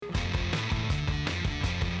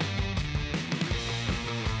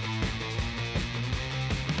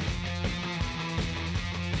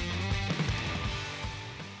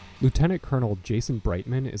Lieutenant Colonel Jason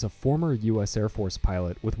Brightman is a former U.S. Air Force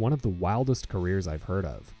pilot with one of the wildest careers I've heard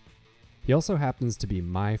of. He also happens to be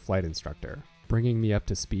my flight instructor, bringing me up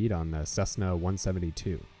to speed on the Cessna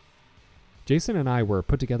 172. Jason and I were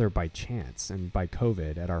put together by chance and by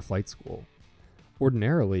COVID at our flight school.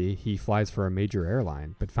 Ordinarily, he flies for a major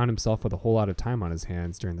airline, but found himself with a whole lot of time on his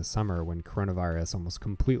hands during the summer when coronavirus almost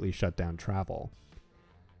completely shut down travel.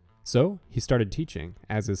 So, he started teaching,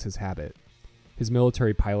 as is his habit. His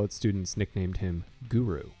military pilot students nicknamed him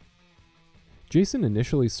Guru. Jason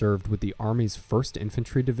initially served with the Army's 1st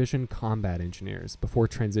Infantry Division combat engineers before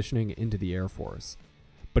transitioning into the Air Force,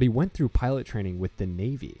 but he went through pilot training with the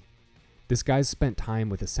Navy. This guy's spent time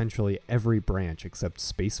with essentially every branch except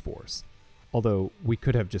Space Force, although we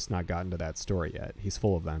could have just not gotten to that story yet. He's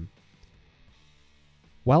full of them.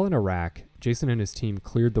 While in Iraq, Jason and his team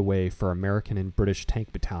cleared the way for American and British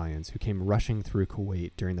tank battalions who came rushing through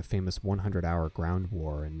Kuwait during the famous 100-hour ground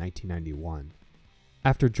war in 1991.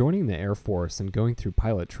 After joining the Air Force and going through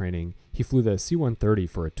pilot training, he flew the C-130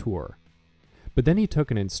 for a tour. But then he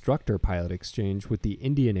took an instructor pilot exchange with the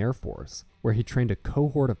Indian Air Force, where he trained a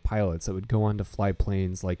cohort of pilots that would go on to fly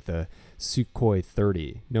planes like the Sukhoi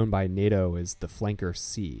 30, known by NATO as the Flanker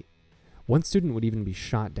C. One student would even be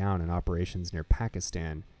shot down in operations near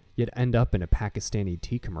Pakistan, yet end up in a Pakistani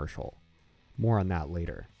tea commercial. More on that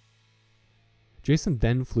later. Jason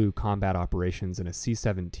then flew combat operations in a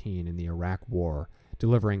C-17 in the Iraq War,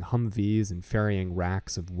 delivering Humvees and ferrying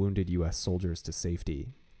racks of wounded U.S. soldiers to safety.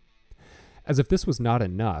 As if this was not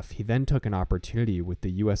enough, he then took an opportunity with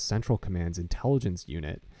the U.S. Central Command's intelligence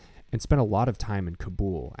unit and spent a lot of time in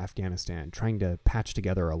Kabul, Afghanistan, trying to patch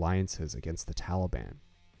together alliances against the Taliban.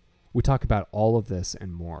 We talk about all of this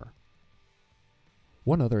and more.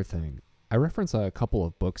 One other thing, I reference a couple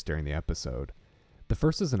of books during the episode. The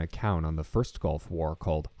first is an account on the First Gulf War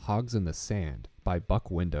called Hogs in the Sand by Buck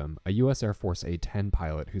Wyndham, a U.S. Air Force A-10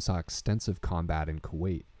 pilot who saw extensive combat in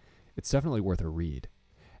Kuwait. It's definitely worth a read.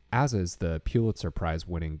 As is the Pulitzer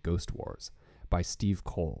Prize-winning Ghost Wars by Steve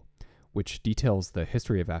Cole, which details the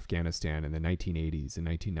history of Afghanistan in the 1980s and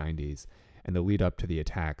 1990s and the lead up to the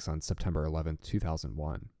attacks on September 11,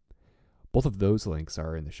 2001. Both of those links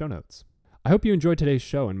are in the show notes. I hope you enjoyed today's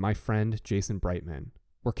show and my friend Jason Brightman.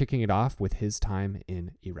 We're kicking it off with his time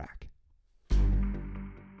in Iraq.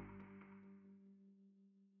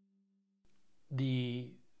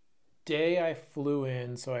 The day I flew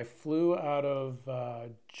in, so I flew out of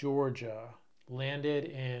Georgia, landed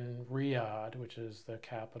in Riyadh, which is the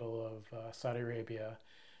capital of Saudi Arabia.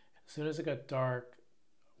 As soon as it got dark,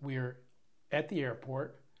 we were at the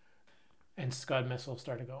airport and Scud missiles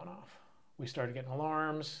started going off. We started getting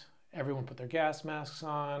alarms. Everyone put their gas masks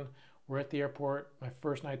on. We're at the airport. My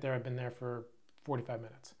first night there, I've been there for 45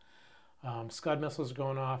 minutes. Scud missiles are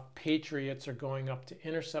going off. Patriots are going up to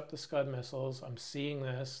intercept the Scud missiles. I'm seeing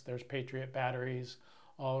this. There's Patriot batteries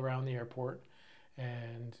all around the airport.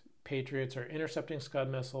 And Patriots are intercepting Scud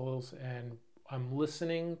missiles. And I'm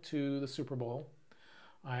listening to the Super Bowl.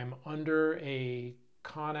 I'm under a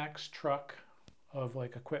Connex truck of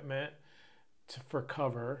like equipment for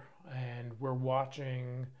cover. And we're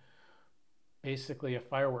watching basically a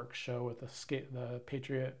fireworks show with the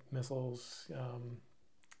Patriot missiles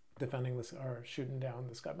defending this or shooting down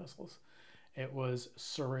the Scud missiles. It was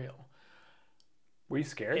surreal. Were you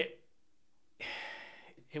scared?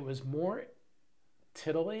 It was more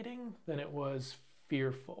titillating than it was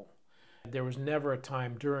fearful. There was never a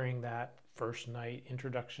time during that first night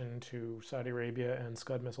introduction to Saudi Arabia and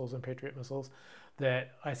Scud missiles and Patriot missiles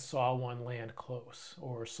that I saw one land close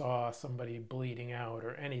or saw somebody bleeding out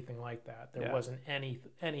or anything like that. There wasn't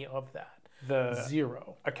any of that. The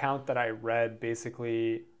zero account that I read,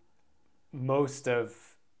 basically most of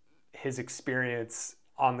his experience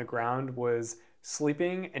on the ground was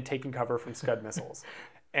sleeping and taking cover from Scud missiles.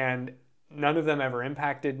 And none of them ever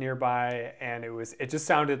impacted nearby, and it just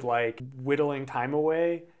sounded like whittling time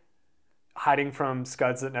away, hiding from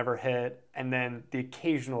Scuds that never hit, and then the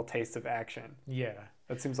occasional taste of action. Yeah.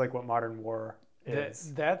 That seems like what modern war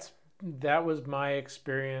is. That was my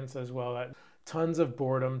experience as well. Tons of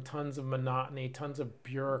boredom, tons of monotony, tons of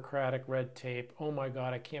bureaucratic red tape. Oh my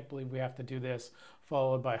God, I can't believe we have to do this.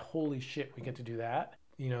 Followed by, holy shit, we get to do that.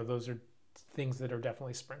 You know, those are things that are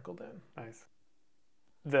definitely sprinkled in. Nice.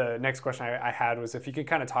 The next question I had was if you could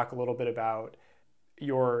kind of talk a little bit about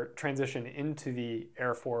your transition into the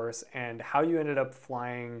Air Force and how you ended up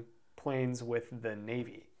flying planes with the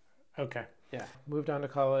Navy. Okay. Yeah. Moved on to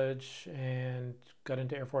college and got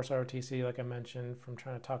into Air Force ROTC, like I mentioned, from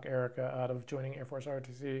trying to talk Erica out of joining Air Force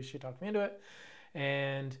ROTC. She talked me into it.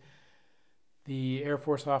 And the Air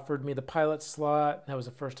Force offered me the pilot slot. That was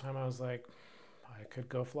the first time I was like, I I could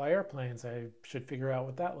go fly airplanes. I should figure out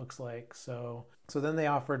what that looks like. So then they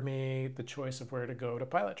offered me the choice of where to go to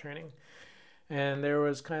pilot training. And there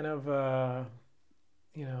was kind of,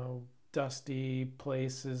 dusty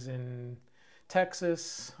places in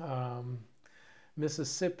Texas,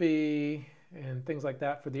 Mississippi, and things like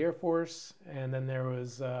that for the Air Force. And then there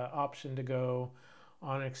was option to go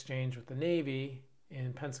on an exchange with the Navy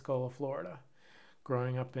in Pensacola, Florida.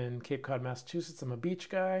 Growing up in Cape Cod, Massachusetts, I'm a beach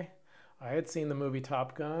guy. I had seen the movie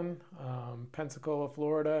Top Gun, Pensacola,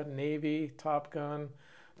 Florida, Navy, Top Gun.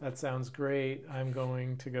 That sounds great. I'm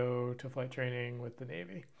going to go to flight training with the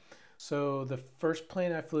Navy. So the first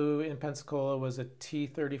plane I flew in Pensacola was a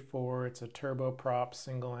T-34. It's a turboprop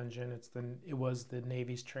single engine. It was the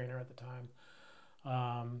Navy's trainer at the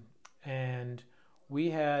time. And we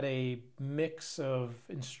had a mix of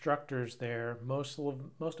instructors there. Most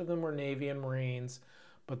of them were Navy and Marines,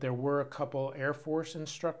 but there were a couple Air Force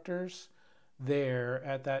instructors there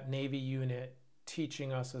at that Navy unit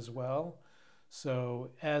teaching us as well.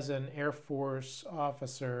 So as an Air Force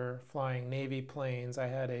officer flying Navy planes, I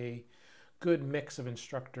had a good mix of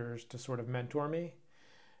instructors to sort of mentor me.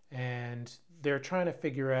 And they're trying to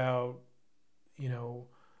figure out,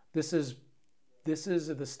 this is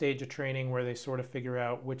the stage of training where they sort of figure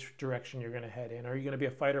out which direction you're going to head in. Are you going to be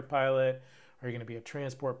a fighter pilot? Are you going to be a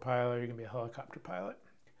transport pilot? Are you going to be a helicopter pilot?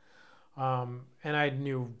 And I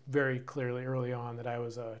knew very clearly early on that I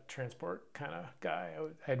was a transport kind of guy. I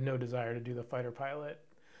had no desire to do the fighter pilot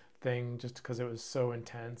thing just because it was so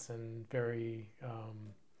intense and very,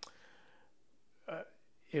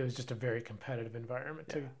 it was just a very competitive environment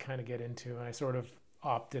to kind of get into. And I sort of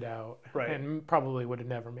opted out and probably would have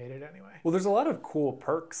never made it anyway. Well, there's a lot of cool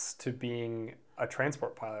perks to being a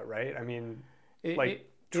transport pilot, right? I mean,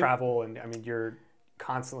 travel and you're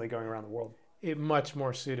constantly going around the world. It much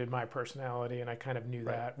more suited my personality, and I kind of knew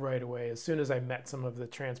that right away. As soon as I met some of the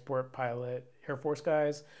transport pilot Air Force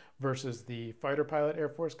guys versus the fighter pilot Air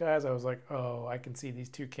Force guys, I was like, oh, I can see these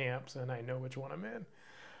two camps, and I know which one I'm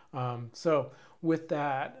in. So with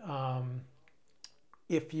that,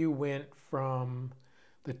 if you went from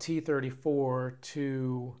the T-34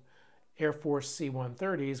 to Air Force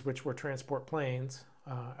C-130s, which were transport planes,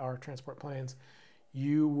 our transport planes,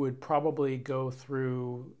 you would probably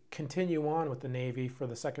continue on with the Navy for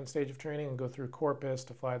the second stage of training and go through Corpus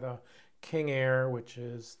to fly the King Air, which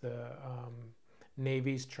is the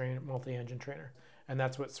Navy's multi-engine trainer. And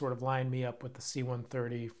that's what sort of lined me up with the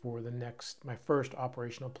C-130 for my first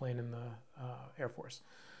operational plane in the Air Force.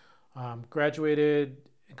 Graduated,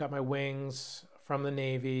 got my wings from the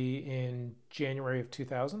Navy in January of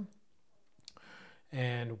 2000.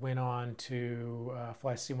 And went on to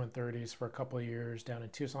fly C-130s for a couple of years down in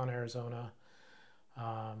Tucson, Arizona,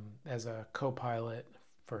 as a co-pilot,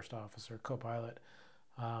 first officer co-pilot,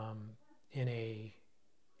 in a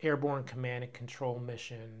airborne command and control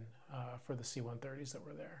mission for the C-130s that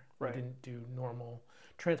were there. Right. We didn't do normal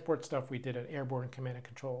transport stuff. We did an airborne command and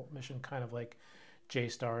control mission, kind of like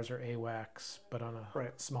JSTARS or AWACS, but on a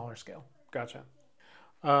smaller scale. Gotcha.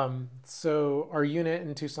 So our unit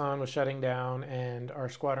in Tucson was shutting down, and our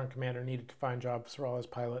squadron commander needed to find jobs for all his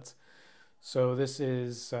pilots. So this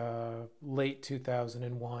is late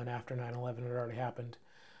 2001, after 9/11 had already happened.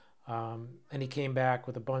 And he came back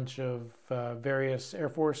with a bunch of various Air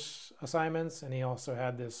Force assignments, and he also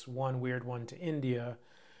had this one weird one to India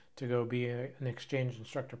to go be an exchange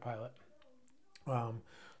instructor pilot.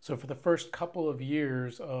 So for the first couple of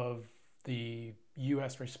years of the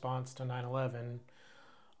U.S. response to 9/11,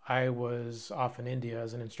 I was off in India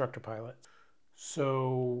as an instructor pilot.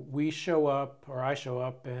 So I show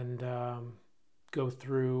up and go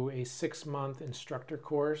through a 6-month instructor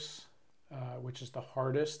course, which is the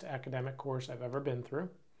hardest academic course I've ever been through,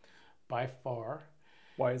 by far.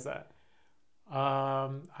 Why is that? I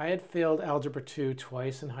had failed Algebra 2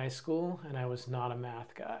 twice in high school, and I was not a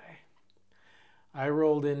math guy. I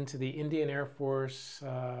rolled into the Indian Air Force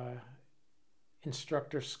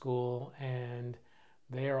instructor school, and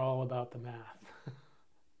they are all about the math.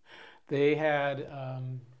 They had,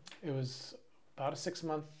 it was about a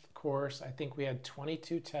 6-month course. I think we had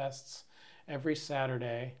 22 tests every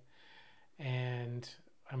Saturday, and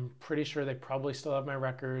I'm pretty sure they probably still have my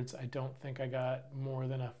records. I don't think I got more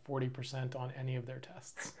than a 40% on any of their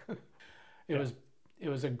tests. It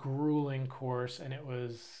was a grueling course, and it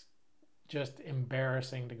was just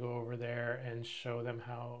embarrassing to go over there and show them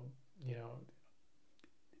how,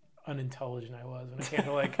 unintelligent I was when it came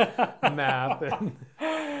to math, and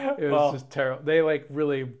it was just terrible. They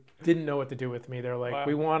really didn't know what to do with me. They're like, Wow.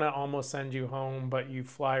 we want to almost send you home, but you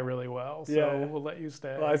fly really well, so Yeah. we'll let you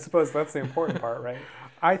stay. Well, I suppose that's the important part, right?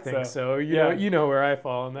 I think so. You know where I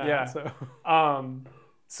fall on that. Yeah. So.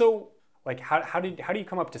 So like how do you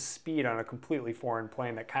come up to speed on a completely foreign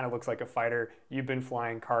plane that kind of looks like a fighter? You've been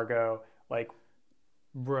flying cargo, like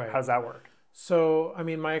Right. how does that work? So, I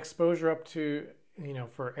mean, my exposure up to,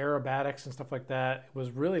 for aerobatics and stuff like that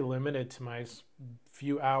was really limited to my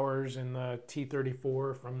few hours in the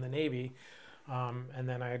T-34 from the Navy. And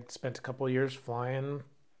then I spent a couple of years flying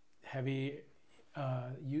heavy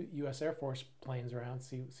U.S. Air Force planes around,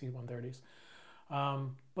 C-130s.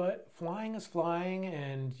 But flying is flying,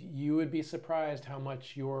 and you would be surprised how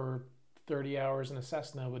much your 30 hours in a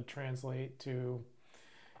Cessna would translate to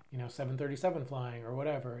 737 flying or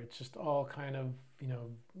whatever. It's just all kind of,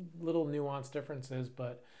 little nuanced differences,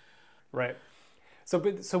 but Right. So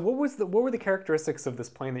what were the characteristics of this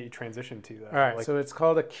plane that you transitioned to though? all right. So it's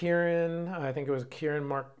called a Kirin. I think it was a Kirin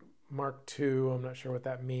Mark II. I'm not sure what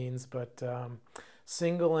that means, but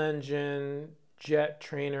single engine, jet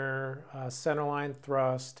trainer, centerline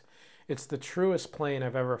thrust. It's the truest plane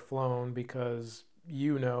I've ever flown because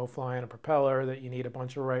flying a propeller that you need a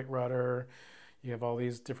bunch of right rudder. You have all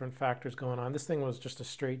these different factors going on. This thing was just a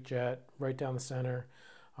straight jet right down the center.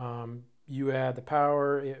 You had the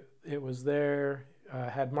power, it was there,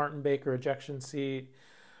 had Martin Baker ejection seat.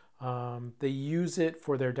 They use it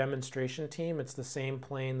for their demonstration team. It's the same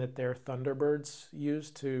plane that their Thunderbirds use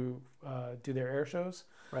to do their air shows.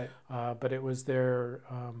 Right. But it was their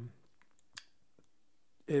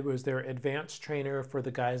advanced trainer for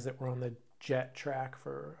the guys that were on the jet track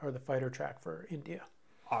or the fighter track for India.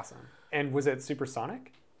 Awesome. And was it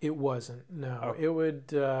supersonic? It wasn't. No, Oh. It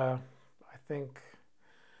would. I think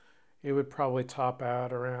it would probably top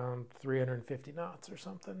out around 350 knots or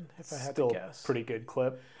something if I had Still to guess. pretty good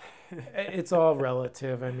clip. It's all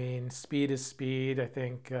relative. I mean, speed is speed. I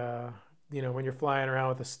think when you're flying around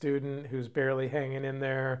with a student who's barely hanging in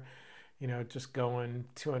there, just going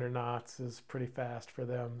 200 knots is pretty fast for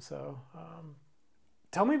them. So.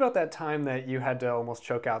 Tell me about that time that you had to almost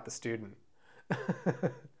choke out the student.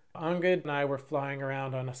 Angad and I were flying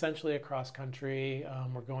around on essentially a cross country.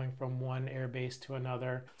 We're going from one air base to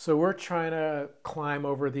another. So we're trying to climb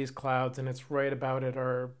over these clouds, and it's right about at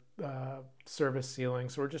our service ceiling.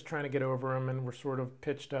 So we're just trying to get over them, and we're sort of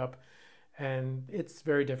pitched up. And it's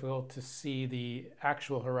very difficult to see the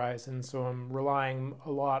actual horizon. So I'm relying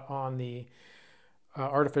a lot on the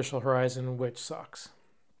artificial horizon, which sucks.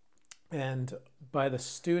 And by the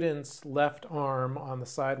student's left arm on the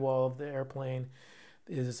sidewall of the airplane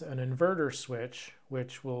is an inverter switch,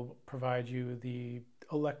 which will provide you the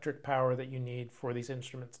electric power that you need for these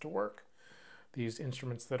instruments to work. These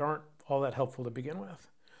instruments that aren't all that helpful to begin with.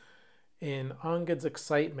 In Angad's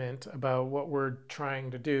excitement about what we're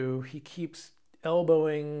trying to do, he keeps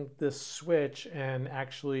elbowing this switch and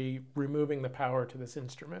actually removing the power to this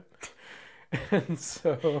instrument. And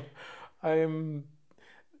so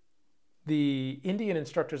the Indian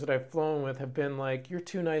instructors that I've flown with have been like, "You're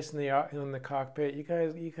too nice in the cockpit. You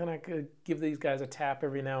kind of give these guys a tap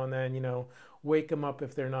every now and then. Wake them up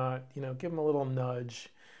if they're not. Give them a little nudge,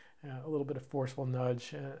 a little bit of forceful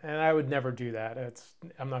nudge." And I would never do that.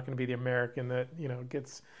 I'm not going to be the American that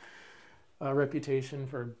gets a reputation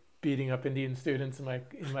for beating up Indian students in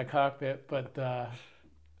my cockpit. But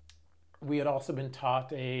we had also been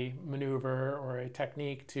taught a maneuver or a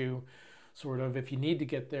technique to sort of, if you need to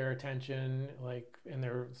get their attention, and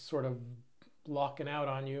they're sort of locking out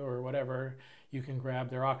on you or whatever, you can grab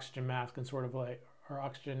their oxygen mask and sort of or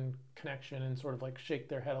oxygen connection and sort of shake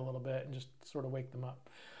their head a little bit and just sort of wake them up.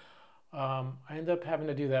 I ended up having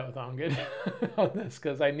to do that with Angad on this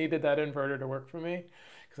because I needed that inverter to work for me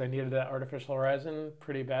because I needed that artificial horizon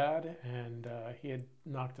pretty bad, and he had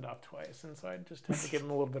knocked it off twice, and so I just had to give him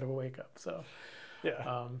a little bit of a wake up. So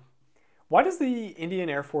yeah. Why does the Indian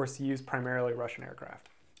Air Force use primarily Russian aircraft?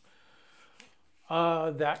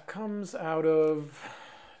 That comes out of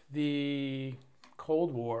the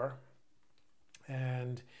Cold War,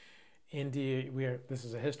 and India. This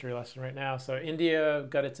is a history lesson right now. So India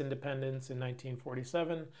got its independence in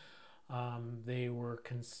 1947. They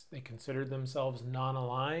considered themselves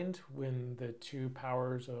non-aligned when the two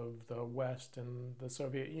powers of the West and the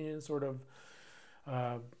Soviet Union sort of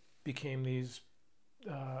became these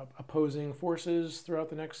opposing forces throughout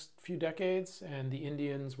the next few decades, and the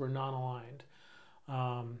Indians were non-aligned.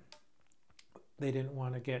 They didn't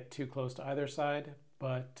want to get too close to either side,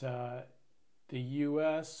 but the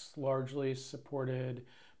U.S. largely supported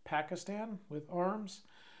Pakistan with arms,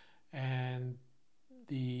 and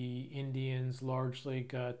the Indians largely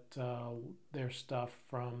got their stuff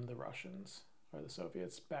from the Russians. or the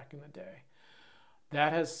Soviets back in the day.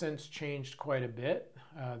 That has since changed quite a bit.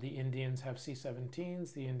 The Indians have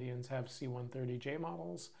C-17s, the Indians have C-130J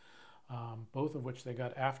models, both of which they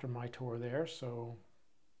got after my tour there, so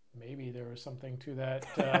maybe there was something to that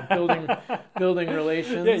building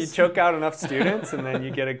relations. Yeah, you choke out enough students and then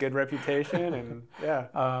you get a good reputation, and yeah.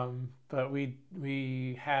 But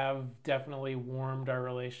we have definitely warmed our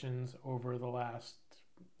relations over the last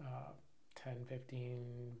 10,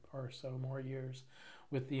 15 or so more years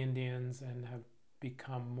with the Indians, and have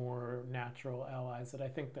become more natural allies that I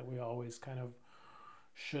think that we always kind of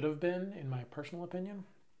should have been, in my personal opinion.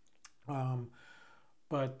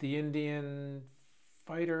 But the Indian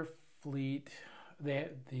fighter fleet, the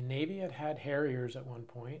Navy had Harriers at one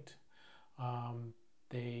point.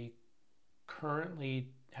 They currently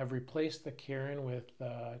have replaced the Kirin with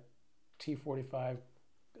T-45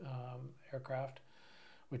 aircraft,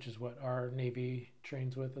 which is what our Navy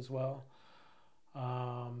trains with as well.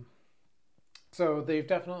 So they've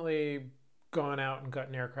definitely gone out and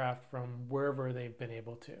gotten aircraft from wherever they've been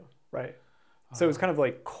able to. Right. So it was kind of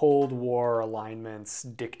like Cold War alignments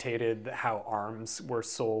dictated how arms were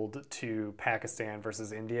sold to Pakistan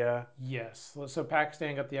versus India. Yes. So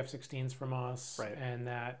Pakistan got the F-16s from us, right, and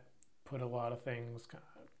that put a lot of things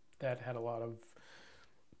that had a lot of,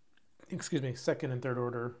 second and third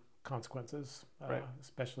order consequences, right,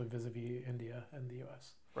 especially vis-a-vis India and the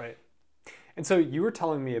U.S. Right. And so you were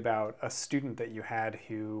telling me about a student that you had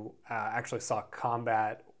who actually saw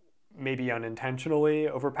combat, maybe unintentionally,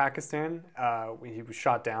 over Pakistan. He was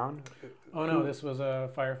shot down. Oh no, this was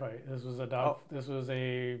a firefight. This was a dog. Oh. This was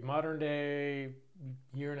a modern day,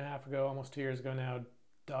 year and a half ago, almost 2 years ago now,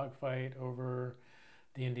 dogfight over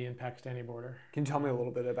the Indian-Pakistani border. Can you tell me a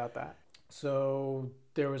little bit about that? So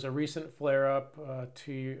there was a recent flare-up about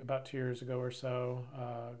 2 years ago or so.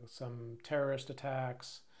 Some terrorist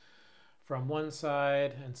attacks from one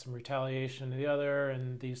side and some retaliation to the other,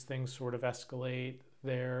 and these things sort of escalate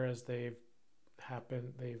there, as they've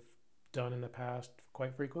done in the past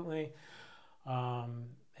quite frequently.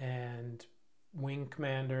 And Wing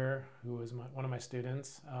Commander, who was one of my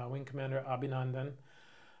students, Wing Commander Abhinandan,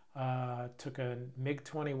 took a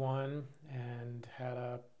MiG-21 and had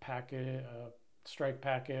a strike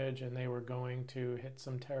package, and they were going to hit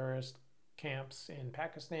some terrorist camps in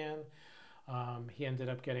Pakistan. He ended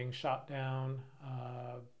up getting shot down,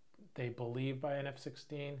 they believe, by an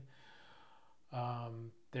F-16.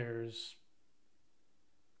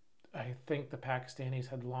 I think the Pakistanis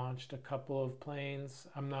had launched a couple of planes.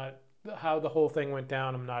 How the whole thing went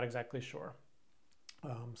down, I'm not exactly sure.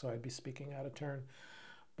 So I'd be speaking out of turn.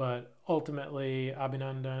 But ultimately,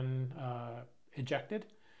 Abhinandan ejected.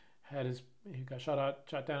 He got shot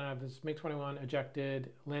down out of his MiG-21,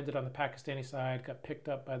 ejected, landed on the Pakistani side, got picked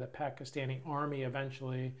up by the Pakistani army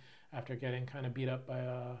eventually, after getting kind of beat up by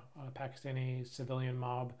a Pakistani civilian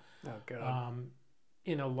mob. Oh, God.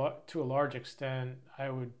 To a large extent, I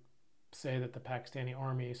would say that the Pakistani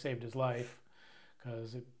army saved his life,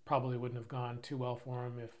 because it probably wouldn't have gone too well for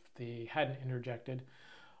him if they hadn't interjected.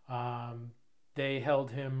 They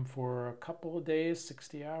held him for a couple of days,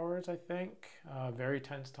 60 hours, I think. Very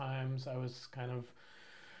tense times. I was kind of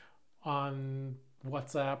on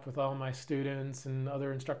WhatsApp with all my students and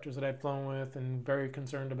other instructors that I'd flown with, and very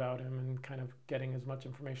concerned about him, and kind of getting as much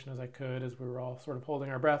information as I could as we were all sort of holding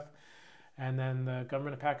our breath. And then the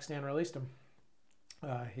government of Pakistan released him.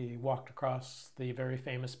 He walked across the very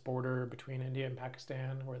famous border between India and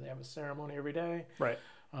Pakistan, where they have a ceremony every day. Right.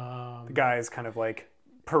 The guy is kind of like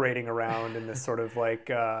parading around in this sort of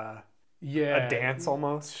like a dance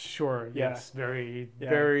almost. Sure. Yes.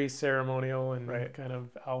 Very ceremonial and kind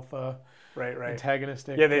of alpha. Right.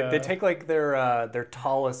 Antagonistic. Yeah, they take like their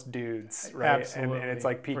tallest dudes, right? Absolutely. And it's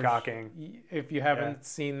like peacocking. If you haven't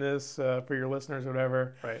seen this, for your listeners or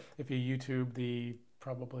whatever, right? If you YouTube the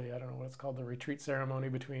I don't know what it's called, the retreat ceremony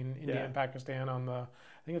between India and Pakistan on I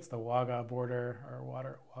think it's the Wagah border,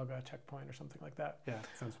 or Wagah checkpoint or something like that. Yeah,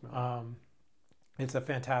 sounds familiar. It's a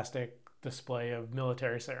fantastic display of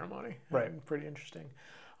military ceremony. Right. Pretty interesting.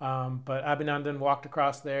 But Abhinandan walked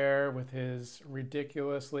across there with his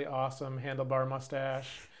ridiculously awesome handlebar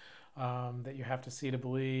mustache that you have to see to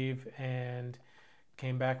believe, and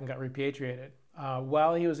came back and got repatriated.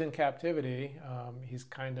 While he was in captivity, he's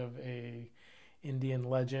kind of a Indian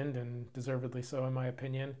legend, and deservedly so in my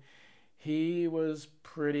opinion. He was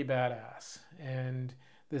pretty badass, and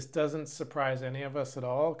this doesn't surprise any of us at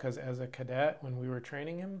all, because as a cadet, when we were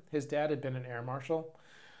training him, his dad had been an air marshal.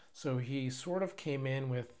 So he sort of came in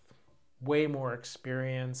with way more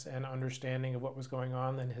experience and understanding of what was going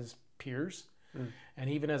on than his peers. And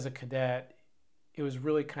even as a cadet, it was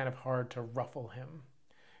really kind of hard to ruffle him.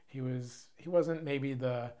 He wasn't maybe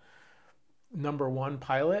the number one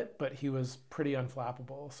pilot, but he was pretty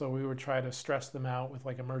unflappable. So we would try to stress them out with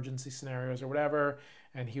like emergency scenarios or whatever,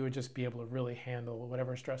 and he would just be able to really handle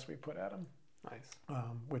whatever stress we put at him. Nice.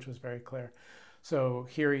 Which was very clear. So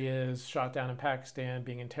here he is, shot down in Pakistan,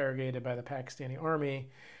 being interrogated by the Pakistani army,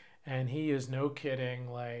 and he is, no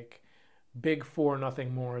kidding, like big 4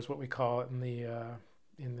 nothing more is what we call it in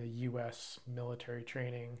the U.S. military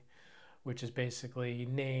training, which is basically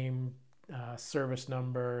name, service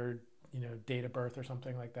number, date of birth or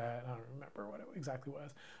something like that. I don't remember what it exactly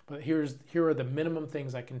was, but here are the minimum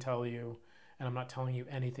things I can tell you, and I'm not telling you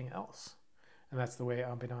anything else. And that's the way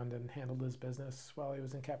Abhinandan handled his business while he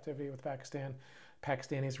was in captivity with Pakistan.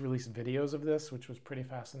 Pakistanis released videos of this, which was pretty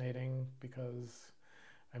fascinating because,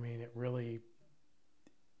 I mean, it really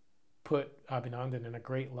put Abhinandan in a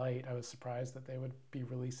great light. I was surprised that they would be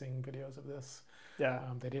releasing videos of this. Yeah.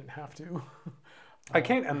 They didn't have to. I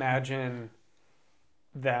can't imagine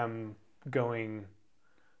them going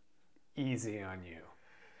easy on you.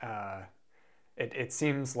 It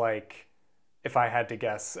seems like, if I had to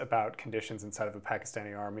guess about conditions inside of a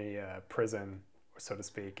Pakistani army prison, so to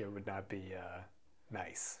speak, it would not be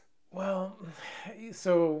nice. Well,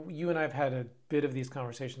 so you and I have had a bit of these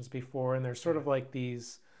conversations before, and there's sort of like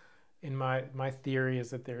these, in my theory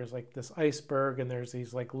is that there's like this iceberg and there's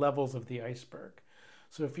these like levels of the iceberg.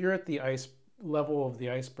 So if you're at the level of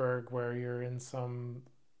the iceberg where you're in some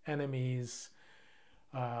enemy's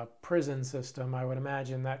prison system, I would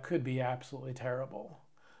imagine that could be absolutely terrible.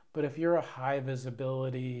 But if you're a high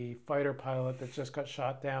visibility fighter pilot that just got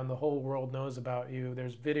shot down, the whole world knows about you.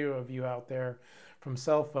 There's video of you out there from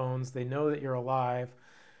cell phones. They know that you're alive.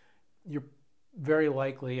 You're very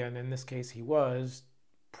likely, and in this case he was,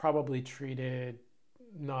 probably treated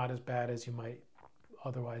not as bad as you might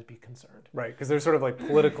otherwise be concerned. Right, because there's sort of like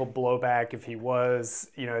political blowback if he was,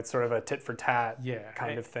 it's sort of a tit for tat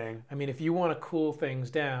kind of thing. I mean, if you want to cool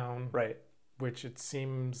things down, right, which it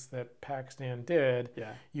seems that Pakistan did,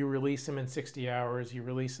 you release him in 60 hours, you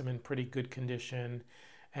release him in pretty good condition.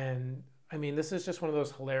 And I mean, this is just one of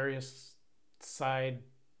those hilarious side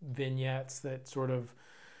vignettes that sort of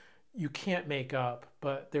you can't make up,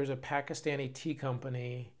 but there's a Pakistani tea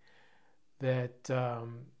company that,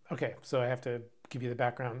 okay, so I have to give you the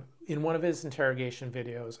background. In one of his interrogation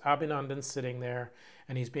videos, Abhinandan's sitting there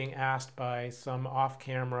and he's being asked by some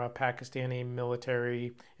off-camera Pakistani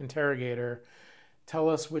military interrogator, tell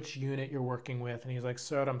us which unit you're working with. And he's like,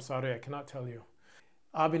 sir, I'm sorry, I cannot tell you.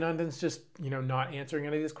 Abhinandan's just, not answering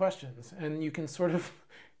any of these questions. And you can sort of,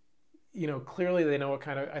 clearly they know what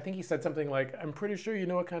kind of, I think he said something like, I'm pretty sure you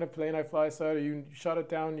know what kind of plane I fly, sir. You shot it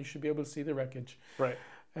down, you should be able to see the wreckage. Right.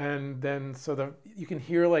 And then, you can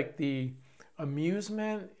hear like the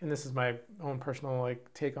amusement, and this is my own personal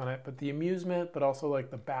take on it, but the amusement, but also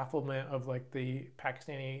like the bafflement of like the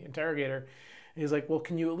Pakistani interrogator. And he's like, well,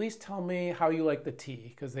 can you at least tell me how you like the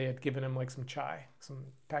tea? Because they had given him like some chai, some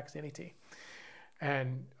Pakistani tea.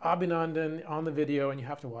 And Abhinandan on the video, and you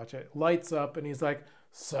have to watch it, lights up and he's like,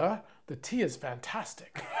 sir, the tea is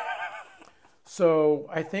fantastic. So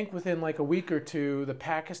I think within like a week or two, the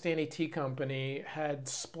Pakistani tea company had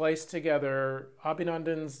spliced together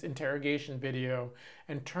Abhinandan's interrogation video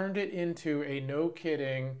and turned it into a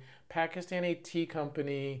no-kidding Pakistani tea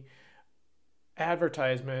company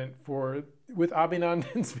advertisement with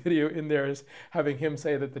Abhinandan's video in there, having him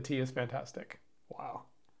say that the tea is fantastic. Wow.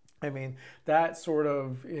 I mean, that sort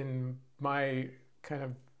of, in my kind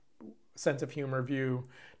of sense of humor view,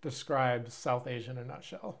 describes South Asia in a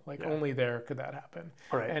nutshell. Only there could that happen.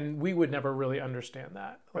 Right. And we would never really understand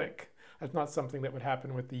that. That's not something that would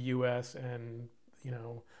happen with the US and,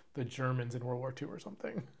 the Germans in World War II or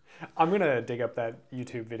something. I'm going to dig up that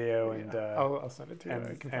YouTube video and I'll send it to you.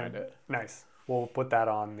 I can find it. Nice. We'll put that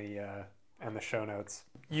on the show notes.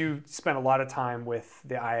 You spent a lot of time with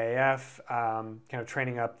the IAF, kind of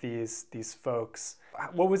training up these folks.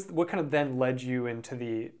 What kind of then led you into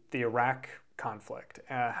the Iraq conflict?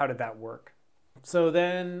 How did that work? So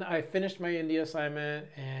then I finished my India assignment,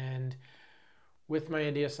 and with my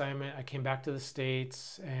India assignment, I came back to the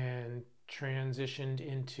States and transitioned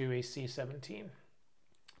into a C-17.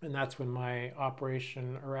 And that's when my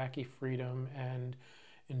Operation Iraqi Freedom and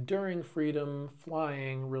Enduring Freedom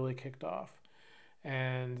flying really kicked off.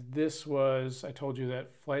 And this was, I told you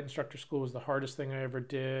that flight instructor school was the hardest thing I ever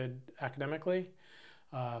did academically.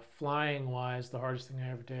 Flying-wise, the hardest thing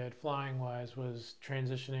I ever did, flying-wise, was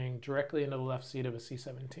transitioning directly into the left seat of a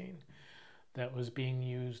C-17 that was being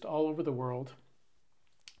used all over the world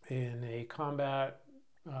in a combat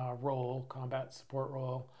role, combat support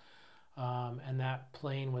role. And that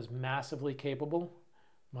plane was massively capable.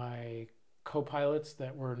 My co-pilots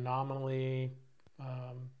that were nominally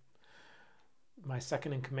my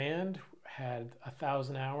second in command had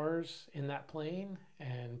 1,000 hours in that plane,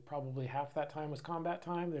 and probably half that time was combat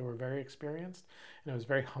time. They were very experienced, and it was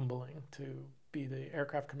very humbling to be the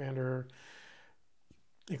aircraft commander,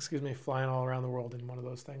 flying all around the world in one of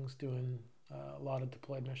those things, doing a lot of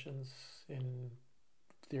deployed missions in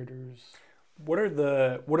theaters. What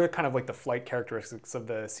are kind of like the flight characteristics of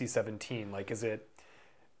the C-17? Like, is it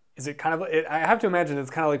kind of, I have to imagine it's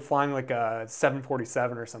kind of like flying like a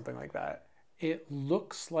 747 or something like that. It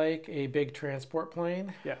looks like a big transport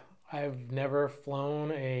plane. Yeah. I've never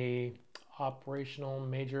flown a operational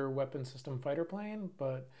major weapon system fighter plane,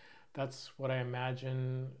 but that's what I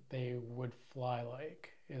imagine they would fly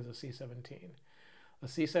like, is a C-17. The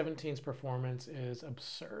C-17's performance is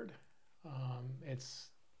absurd. It's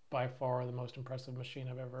by far the most impressive machine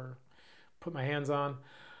I've ever put my hands on.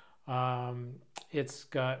 It's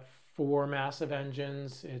got 4 massive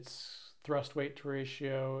engines. Its thrust weight to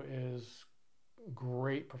ratio is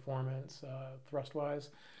great performance thrust wise.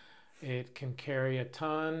 It can carry a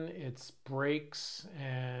ton. Its brakes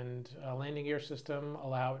and landing gear system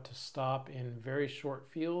allow it to stop in very short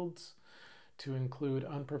fields, to include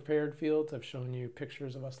unprepared fields. I've shown you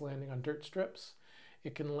pictures of us landing on dirt strips.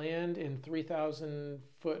 It can land in 3,000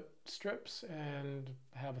 foot strips and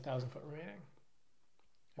have 1,000 foot remaining.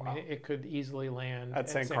 Wow. I mean, it could easily land at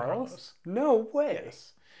St. Carlos. Carlos? No way.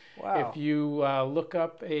 Yes. Wow. If you look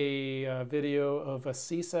up a video of a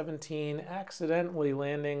C-17 accidentally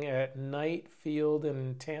landing at Knight Field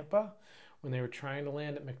in Tampa when they were trying to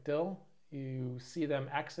land at MacDill, you see them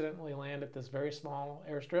accidentally land at this very small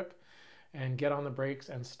airstrip and get on the brakes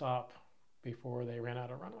and stop before they ran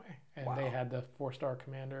out of runway. And Wow. they had the 4-star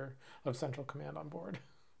commander of Central Command on board.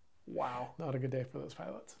 Wow. Not a good day for those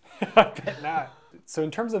pilots. I bet not. So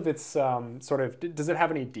in terms of its sort of, does it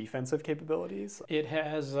have any defensive capabilities? It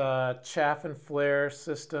has a chaff and flare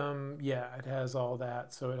system. Yeah, it has all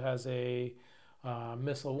that. So it has a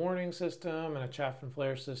missile warning system and a chaff and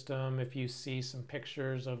flare system. If you see some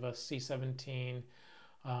pictures of a C-17,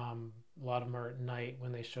 a lot of them are at night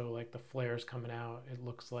when they show like the flares coming out. It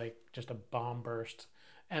looks like just a bomb burst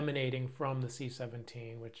emanating from the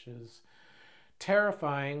C-17, which is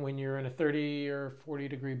terrifying when you're in a 30 or 40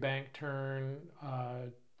 degree bank turn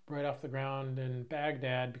right off the ground in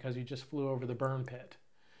Baghdad because you just flew over the burn pit,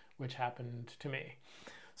 which happened to me.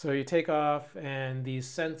 So you take off, and these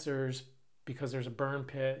sensors, because there's a burn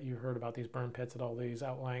pit, you heard about these burn pits at all these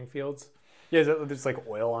outlying fields. Yeah, is it just like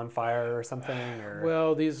oil on fire or something? Or?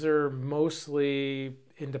 Well, these are mostly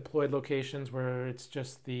in deployed locations where it's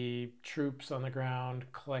just the troops on the ground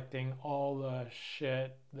collecting all the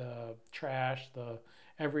shit, the trash, the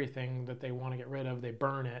everything that they want to get rid of. They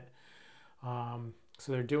burn it.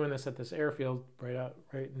 So they're doing this at this airfield right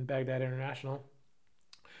in Baghdad International.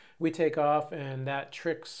 We take off, and that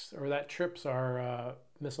trips our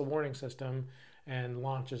missile warning system and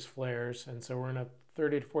launches flares. And so we're in a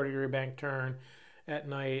 30 to 40 degree bank turn at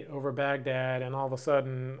night over Baghdad, and all of a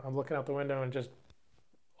sudden I'm looking out the window and just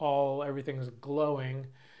everything's glowing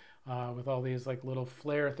with all these like little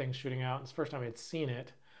flare things shooting out. It's the first time I'd seen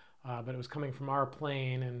it, but it was coming from our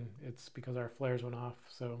plane, and it's because our flares went off.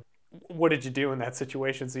 So what did you do in that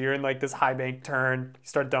situation? So you're in like this high bank turn, you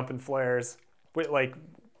start dumping flares. Like,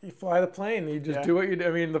 you fly the plane. You just do what you do. I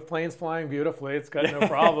mean, the plane's flying beautifully. It's got no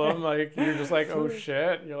problem. Like, you're just like, oh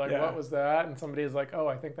shit. You're like, what was that? And somebody's like, oh,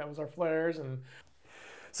 I think that was our flares. And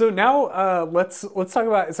so now let's talk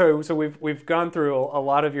about. So we've gone through a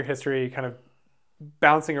lot of your history, kind of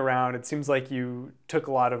bouncing around. It seems like you took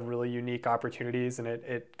a lot of really unique opportunities, and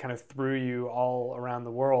it kind of threw you all around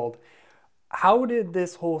the world. How did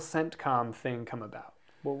this whole CENTCOM thing come about?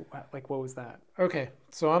 Well, like, what was that? Okay,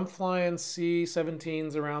 so I'm flying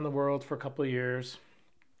C-17s around the world for a couple of years,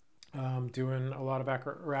 doing a lot of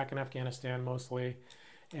Iraq and Afghanistan mostly.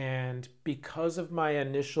 And because of my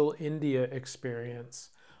initial India experience,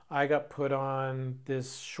 I got put on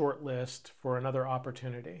this short list for another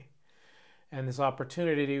opportunity. And this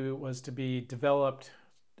opportunity was to be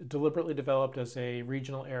deliberately developed as a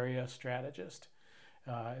regional area strategist.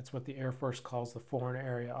 It's what the Air Force calls the Foreign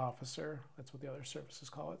Area Officer. That's what the other services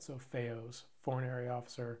call it. So FAOs, Foreign Area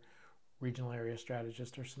Officer, Regional Area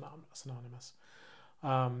Strategist, are synonymous.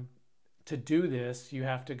 To do this, you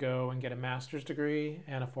have to go and get a master's degree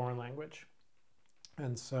and a foreign language.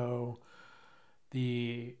 And so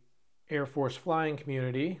the Air Force flying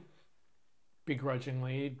community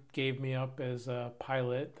begrudgingly gave me up as a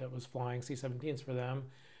pilot that was flying C-17s for them.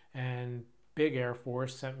 And Big Air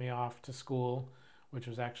Force sent me off to school, which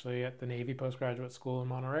was actually at the Navy Postgraduate School in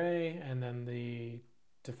Monterey, and then the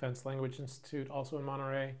Defense Language Institute, also in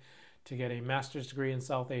Monterey, to get a master's degree in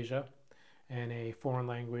South Asia and a foreign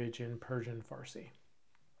language in Persian Farsi.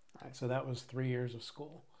 Nice. So that was 3 years of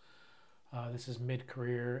school. This is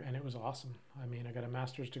mid-career, and it was awesome. I mean, I got a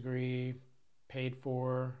master's degree, paid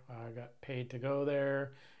for. I got paid to go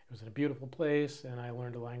there. It was in a beautiful place, and I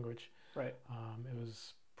learned a language. Right. It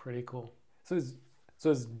was pretty cool. So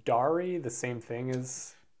is Dari the same thing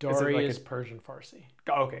as... Dari is Persian Farsi.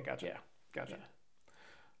 Oh, okay, gotcha. Yeah. Gotcha. Yeah.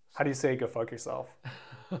 How do you say go fuck yourself?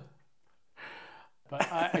 But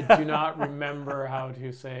I do not remember how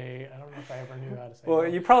to say. I don't know if I ever knew how to say. Well,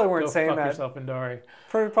 you probably weren't go saying fuck that. yourself in Dari.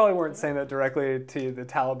 Probably weren't saying that directly to the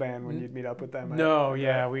Taliban when you'd meet up with them. No,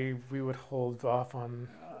 yeah, we would hold off on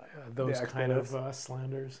those kind of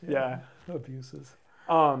slanders. Yeah. Abuses.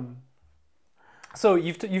 So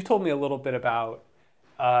you've told me a little bit about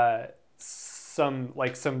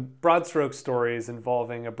some broad stroke stories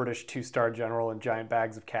involving a British 2-star general and giant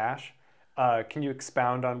bags of cash. Can you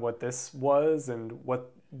expound on what this was and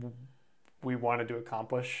what we wanted to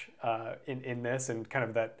accomplish in this, and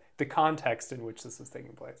kind of the context in which this is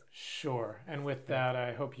taking place? Sure. And with that,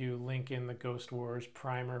 I hope you link in the Ghost Wars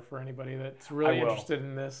primer for anybody that's really interested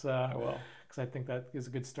in this. I will. Because I think that is a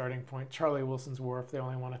good starting point. Charlie Wilson's War, if they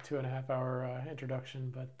only want a 2.5-hour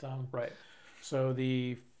introduction. But right. So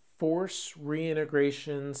the Force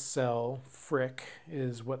Reintegration Cell, FRIC,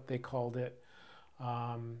 is what they called it.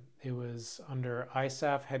 It was under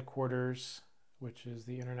ISAF headquarters, which is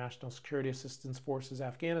the International Security Assistance Forces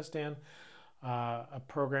Afghanistan, a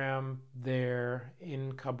program there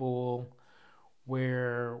in Kabul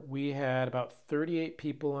where we had about 38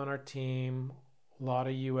 people on our team, a lot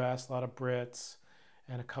of US, a lot of Brits,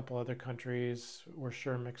 and a couple other countries were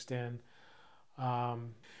sure mixed in.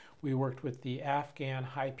 We worked with the Afghan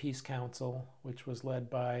High Peace Council, which was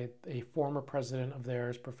led by a former president of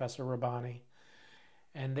theirs, Professor Rabbani.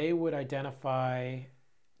 And they would identify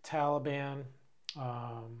Taliban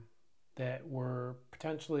that were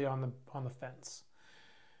potentially on the fence.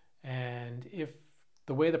 And if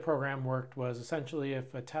the way the program worked was essentially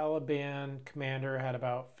if a Taliban commander had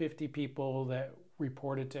about 50 people that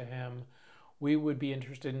reported to him, we would be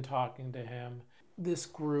interested in talking to him. This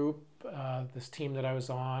group, this team that I was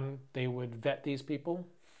on, they would vet these people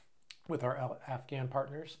with our Afghan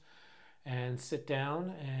partners and sit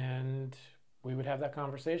down, and we would have that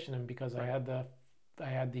conversation. And because I had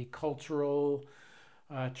the cultural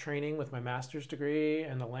training with my master's degree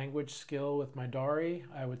and the language skill with my Dari,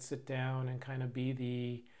 I would sit down and kind of be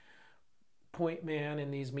the point man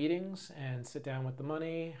in these meetings and sit down with the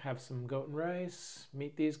money, have some goat and rice,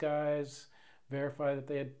 meet these guys, verify that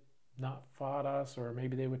they had not fought us, or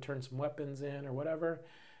maybe they would turn some weapons in or whatever,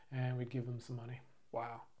 and we'd give them some money.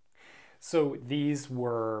 Wow. So these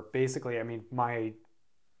were basically, I mean, my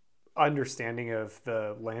understanding of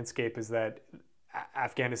the landscape is that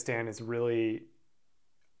Afghanistan is really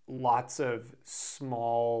lots of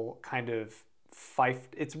small kind of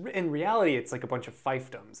it's in reality it's like a bunch of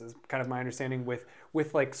fiefdoms is kind of my understanding,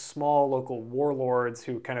 with like small local warlords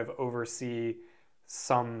who kind of oversee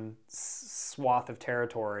some swath of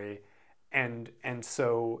territory, and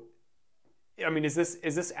so I mean, is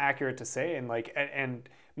this accurate to say? And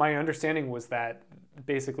my understanding was that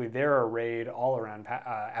basically they're arrayed all around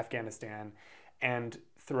Afghanistan, and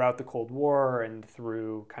throughout the Cold War and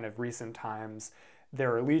through kind of recent times,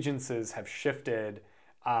 their allegiances have shifted.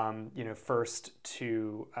 First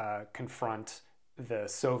to confront the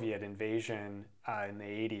Soviet invasion in the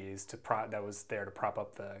 80s that was there to prop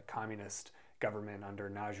up the communist government under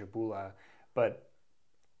Najibullah, but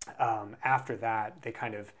after that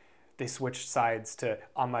they switched sides to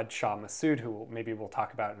Ahmad Shah Massoud, who maybe we'll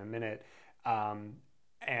talk about in a minute,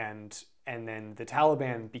 and then the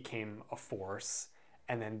Taliban became a force,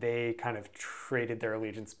 and then they kind of traded their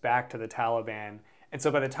allegiance back to the Taliban. And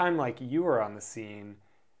so by the time like you were on the scene,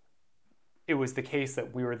 it was the case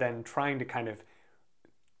that we were then trying to kind of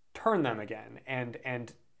turn them again and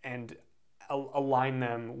align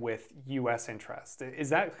them with U.S. interests. Is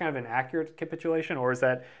that kind of an accurate capitulation, or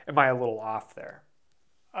am I a little off there?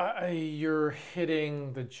 You're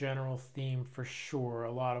hitting the general theme for sure.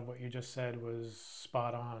 A lot of what you just said was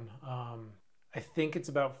spot on. I think it's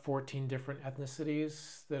about 14 different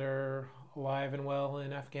ethnicities that are alive and well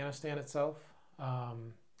in Afghanistan itself.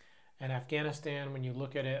 And Afghanistan, when you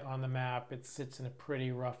look at it on the map, it sits in a pretty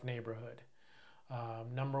rough neighborhood.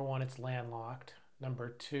 Number one, it's landlocked. Number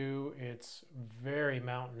two, it's very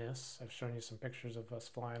mountainous. I've shown you some pictures of us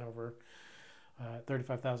flying over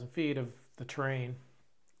 35,000 feet of the terrain.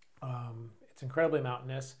 It's incredibly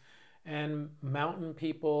mountainous. And mountain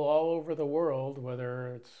people all over the world, whether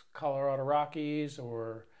it's Colorado Rockies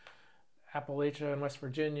or Appalachia in West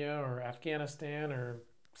Virginia or Afghanistan or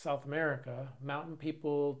South America, mountain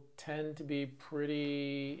people tend to be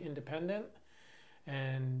pretty independent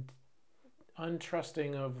and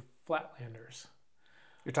untrusting of flatlanders.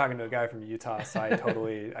 You're talking to a guy from Utah, so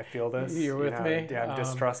I feel this. You're with me? Yeah, I'm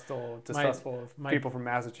distrustful of people from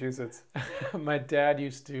Massachusetts. My dad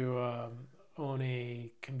used to own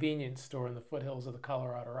a convenience store in the foothills of the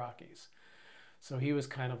Colorado Rockies. So he was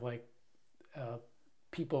kind of like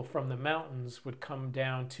people from the mountains would come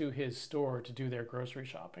down to his store to do their grocery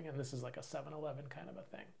shopping. And this is like a 7-Eleven kind of a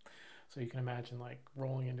thing. So you can imagine like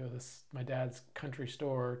rolling into my dad's country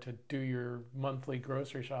store to do your monthly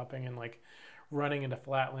grocery shopping and like running into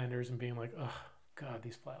Flatlanders and being like, oh, God,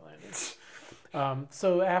 these Flatlanders.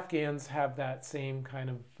 So Afghans have that same kind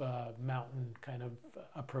of mountain kind of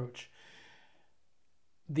approach.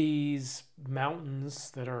 These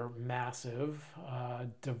mountains that are massive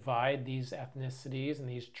divide these ethnicities and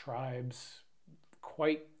these tribes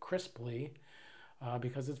quite crisply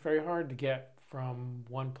because it's very hard to get from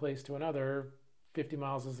one place to another 50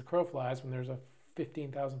 miles as the crow flies when there's a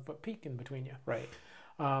 15,000 foot peak in between you. Right.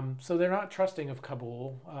 So they're not trusting of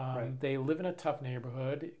Kabul. Right. They live in a tough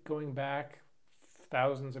neighborhood. Going back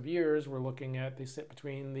thousands of years, we're looking at they sit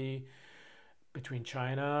between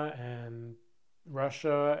China and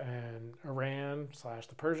Russia and Iran /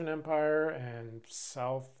 the Persian Empire and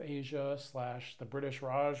South Asia / the British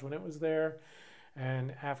Raj when it was there.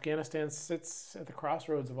 And Afghanistan sits at the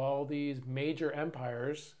crossroads of all these major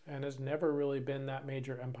empires and has never really been that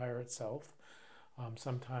major empire itself.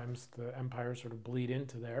 Sometimes the empires sort of bleed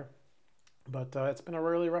into there. But it's been a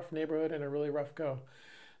really rough neighborhood and a really rough go.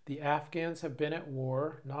 The Afghans have been at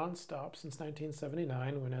war nonstop since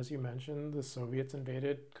 1979 when, as you mentioned, the Soviets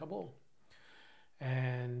invaded Kabul.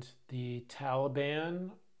 And the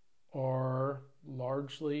Taliban are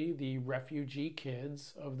largely the refugee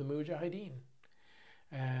kids of the Mujahideen.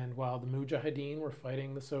 And while the Mujahideen were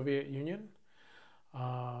fighting the Soviet Union,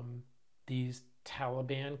 these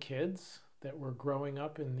Taliban kids that were growing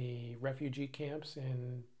up in the refugee camps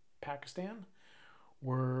in Pakistan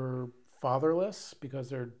were fatherless because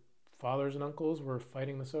their fathers and uncles were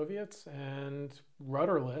fighting the Soviets, and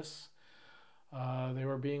rudderless. They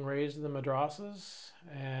were being raised in the madrasas,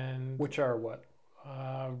 and which are what?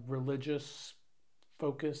 Religious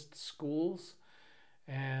focused schools,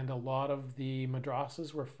 and a lot of the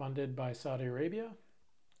madrasas were funded by Saudi Arabia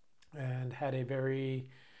and had a very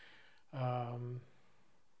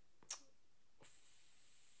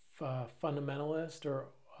fundamentalist, or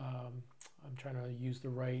I'm trying to use the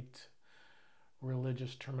right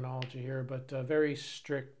religious terminology here, but a very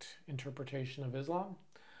strict interpretation of Islam.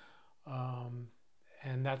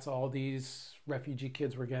 And that's all these refugee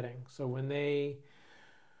kids were getting. So when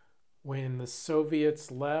the Soviets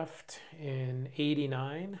left in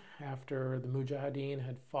 '89, after the Mujahideen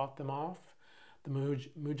had fought them off, the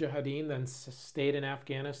Mujahideen then stayed in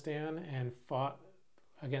Afghanistan and fought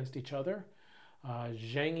against each other.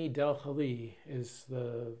 Jangi-Delhali is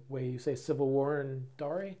the way you say civil war in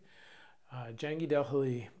Dari.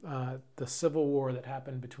 Jangi-Delhali, the civil war that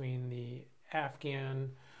happened between the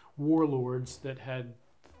Afghan warlords that had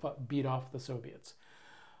beat off the Soviets.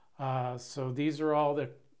 So these are all the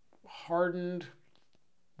hardened,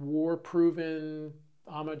 war-proven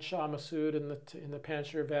Ahmad Shah Massoud in the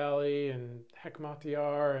Panjshir Valley and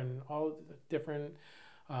Hekmatyar and all the different,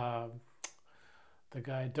 the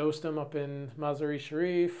guy Dostum up in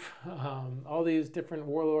Mazar-i-Sharif, all these different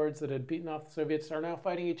warlords that had beaten off the Soviets are now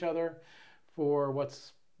fighting each other for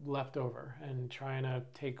what's left over and trying to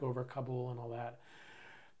take over Kabul and all that.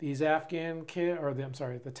 These the Taliban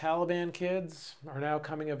kids are now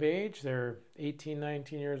coming of age. They're 18,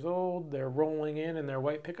 19 years old. They're rolling in their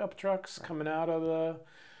white pickup trucks coming out of the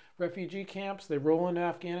refugee camps. They roll into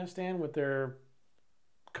Afghanistan with their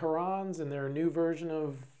Qurans and their new version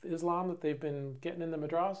of Islam that they've been getting in the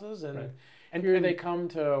madrasas. And, right. and here they come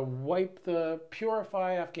to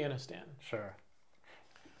purify Afghanistan. Sure.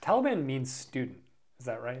 Taliban means student. Is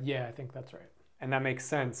that right? Yeah, I think that's right. And that makes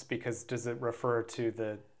sense because does it refer to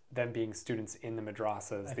them being students in the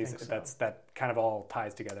madrasas? I think so. That kind of all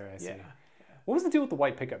ties together, I see. Yeah. What was the deal with the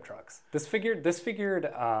white pickup trucks? This figured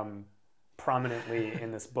prominently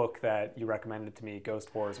in this book that you recommended to me,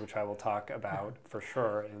 Ghost Wars, which I will talk about for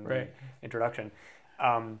sure in the introduction.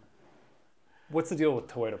 What's the deal with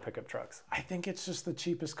Toyota pickup trucks? I think it's just the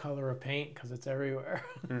cheapest color of paint because it's everywhere.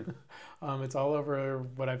 It's all over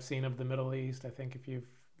what I've seen of the Middle East. I think if you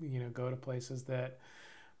go to places that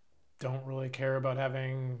don't really care about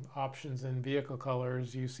having options in vehicle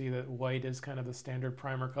colors, you see that white is kind of the standard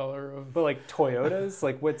primer color of. But like Toyotas,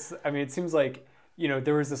 it seems like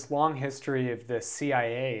there was this long history of the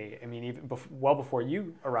CIA. I mean, even well before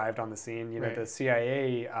you arrived on the scene, Right. the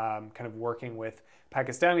CIA kind of working with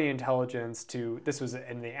Pakistani intelligence this was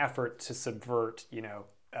in the effort to subvert,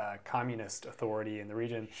 communist authority in the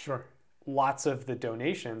region. Sure. Lots of the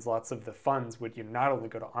donations, lots of the funds would not only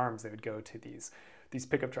go to arms, they would go to these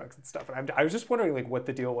pickup trucks and stuff. And I was just wondering what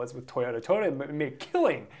the deal was with Toyota. Toyota made a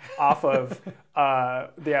killing off of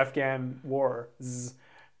the Afghan war.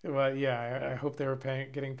 Well, yeah, I hope they were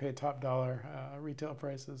getting paid top dollar retail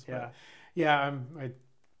prices. But Yeah.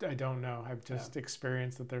 I don't know. I've just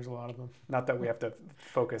experienced that there's a lot of them. Not that we have to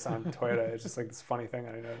focus on Toyota. It's just like this funny thing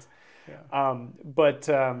that I noticed.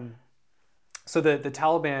 Yeah. So the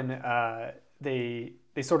Taliban, they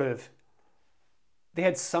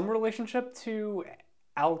had some relationship to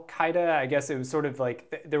Al Qaeda. I guess it was sort of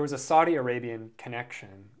like there was a Saudi Arabian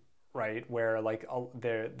connection, right? Where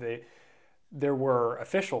there were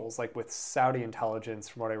officials like with Saudi intelligence,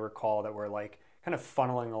 from what I recall, that were like kind of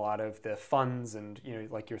funneling a lot of the funds and,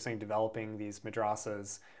 like you were saying, developing these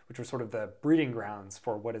madrasas, which were sort of the breeding grounds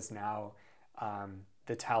for what is now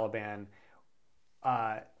the Taliban.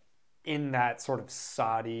 In that sort of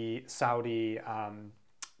Saudi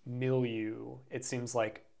milieu, it seems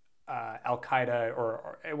like Al Qaeda,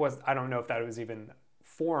 or it was, I don't know if that was even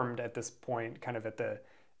formed at this point, kind of at the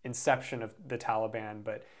inception of the Taliban,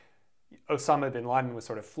 but Osama bin Laden was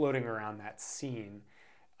sort of floating around that scene.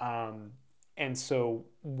 And so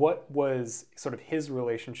what was sort of his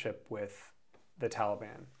relationship with the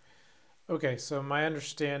Taliban? Okay, so my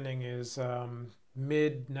understanding is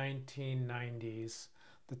mid 1990s,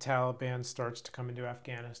 the Taliban starts to come into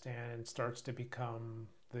Afghanistan and starts to become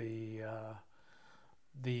the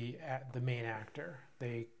main actor.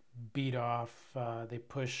 They beat off, they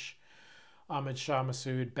push Ahmad Shah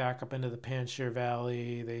Massoud back up into the Panjshir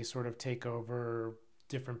Valley. They sort of take over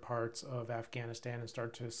different parts of Afghanistan and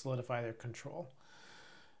start to solidify their control.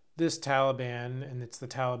 This Taliban, and it's the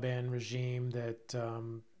Taliban regime that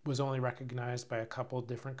was only recognized by a couple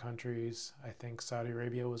different countries. I think Saudi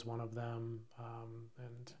Arabia was one of them.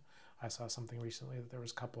 And I saw something recently that there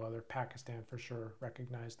was a couple other. Pakistan for sure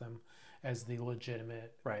recognized them as the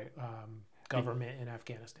legitimate government in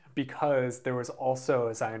Afghanistan. Because there was also,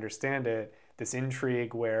 as I understand it, this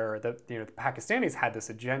intrigue where the Pakistanis had this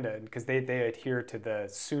agenda because they adhere to the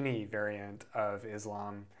Sunni variant of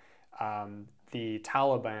Islam. The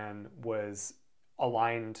Taliban was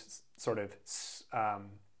aligned sort of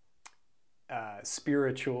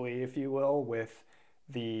spiritually, if you will, with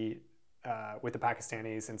the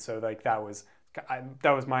Pakistanis, and so like that was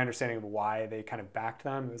my understanding of why they kind of backed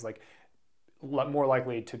them. It was like more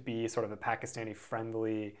likely to be sort of a Pakistani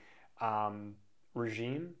friendly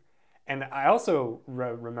regime. And I also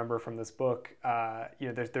remember from this book,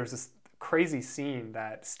 there's this crazy scene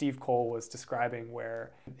that Steve Cole was describing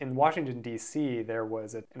where in Washington, D.C., there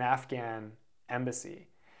was an Afghan embassy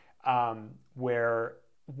where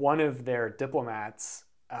one of their diplomats,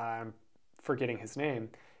 I'm forgetting his name,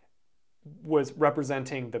 was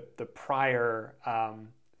representing the prior,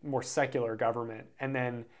 more secular government. And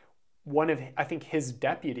then I think his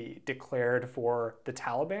deputy declared for the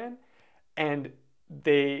Taliban, and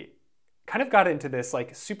they kind of got into this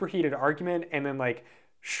like superheated argument, and then like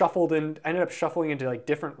ended up shuffling into like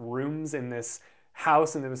different rooms in this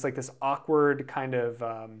house, and there was like this awkward kind of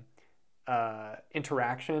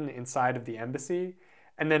interaction inside of the embassy.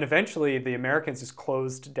 And then eventually the Americans just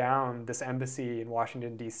closed down this embassy in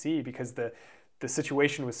Washington, D.C. because the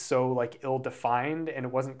situation was so like ill-defined, and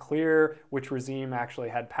it wasn't clear which regime actually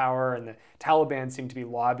had power, and the Taliban seemed to be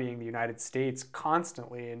lobbying the United States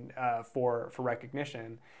constantly for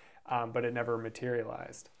recognition, but it never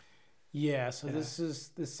materialized. Yeah, so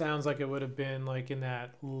this sounds like it would have been like in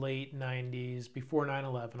that late 90s, before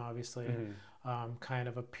 9/11, obviously, kind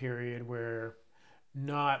of a period where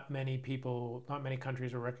not many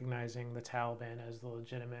countries were recognizing the Taliban as the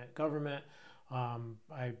legitimate government.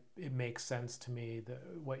 It makes sense to me that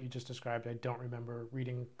what you just described. I don't remember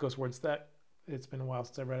reading Ghost Words. That it's been a while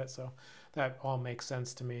since I read it, so that all makes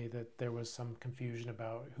sense to me that there was some confusion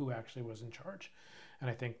about who actually was in charge. And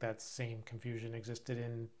I think that same confusion existed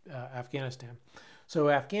in Afghanistan. So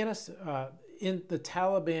in the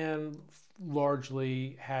Taliban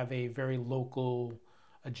largely have a very local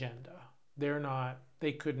agenda.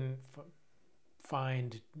 They couldn't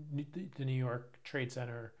find the New York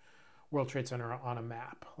World Trade Center on a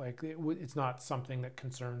map. Like it's not something that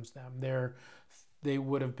concerns them. They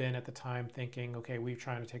would have been at the time thinking, okay, we're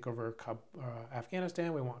trying to take over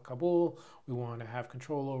Afghanistan. We want Kabul. We want to have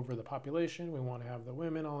control over the population. We want to have the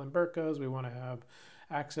women all in burqas. We want to have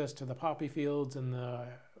access to the poppy fields and the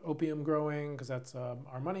opium growing because that's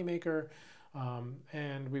our moneymaker.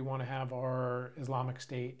 And we want to have our Islamic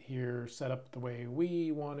State here set up the way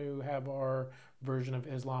we want to have our version of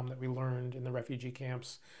Islam that we learned in the refugee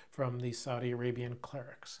camps from the Saudi Arabian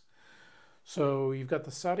clerics. So you've got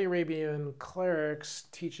the Saudi Arabian clerics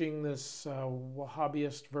teaching this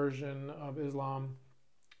Wahhabist version of Islam,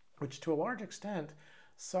 which to a large extent,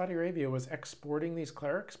 Saudi Arabia was exporting these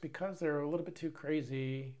clerics because they're a little bit too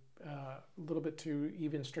crazy, a little bit too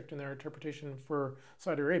even strict in their interpretation for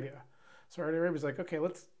Saudi Arabia. Saudi Arabia's like, okay,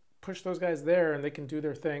 let's push those guys there and they can do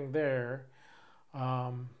their thing there.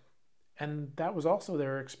 And that was also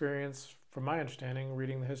their experience, from my understanding,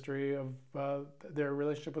 reading the history of their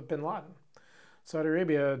relationship with bin Laden. Saudi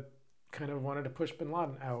Arabia kind of wanted to push bin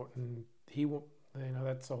Laden out, and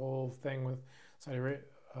that's the whole thing with Saudi Arabia.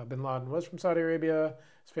 Bin Laden was from Saudi Arabia,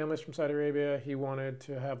 his family's from Saudi Arabia. He wanted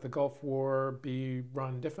to have the Gulf War be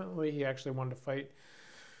run differently. He actually wanted to fight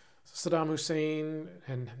Saddam Hussein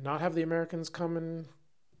and not have the Americans come and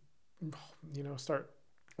start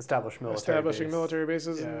establishing military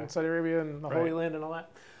bases in Saudi Arabia and the Holy Land and all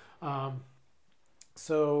that.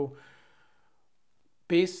 So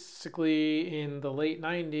basically in the late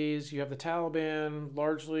 90s, you have the Taliban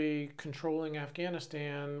largely controlling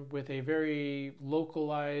Afghanistan with a very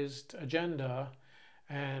localized agenda,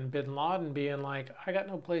 and bin Laden being like, I got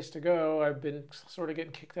no place to go. I've been sort of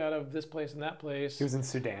getting kicked out of this place and that place. He was in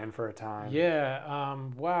Sudan for a time. Yeah.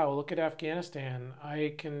 Wow. Look at Afghanistan.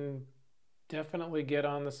 I can definitely get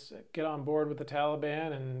on board with the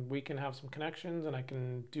Taliban, and we can have some connections, and I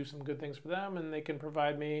can do some good things for them, and they can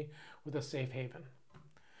provide me with a safe haven.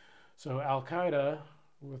 So Al-Qaeda,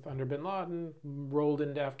 under bin Laden, rolled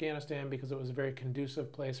into Afghanistan because it was a very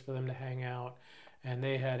conducive place for them to hang out. And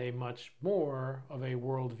they had a much more of a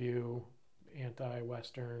worldview,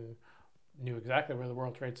 anti-Western, knew exactly where the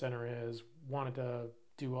World Trade Center is, wanted to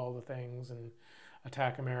do all the things and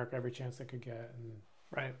attack America every chance they could get, and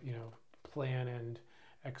plan and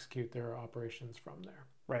execute their operations from there.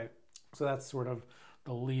 Right. So that's sort of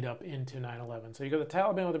the lead up into 9/11. So you got the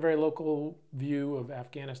Taliban with a very local view of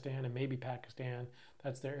Afghanistan and maybe Pakistan.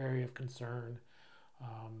 That's their area of concern.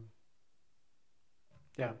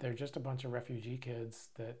 They're just a bunch of refugee kids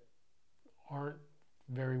that aren't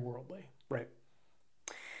very worldly. Right.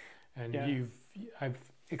 And I've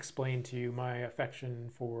explained to you my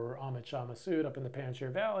affection for Ahmad Shah Massoud up in the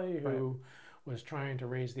Panjshir Valley, who was trying to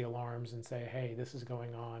raise the alarms and say, hey, this is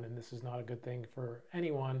going on and this is not a good thing for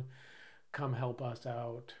anyone. Come help us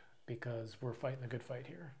out because we're fighting a good fight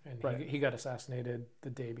here. And he got assassinated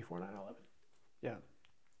the day before 9/11. Yeah.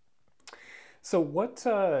 So what,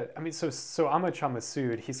 so Ahmad Shah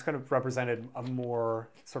Massoud, he's kind of represented a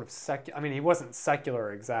more sort of secular, he wasn't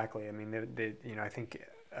secular exactly. I think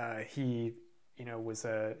he was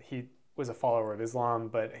a follower of Islam,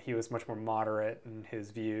 but he was much more moderate in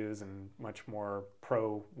his views and much more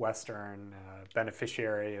pro-Western,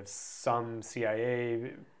 beneficiary of some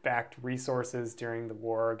CIA-backed resources during the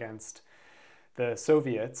war against the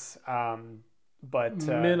Soviets. But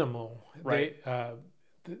minimal. Right.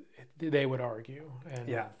 They would argue, and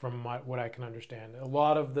from what I can understand, a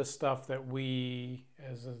lot of the stuff that we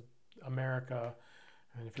as America,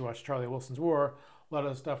 and if you watch Charlie Wilson's War, a lot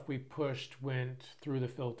of the stuff we pushed went through the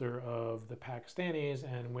filter of the Pakistanis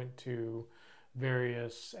and went to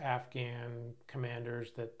various Afghan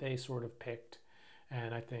commanders that they sort of picked.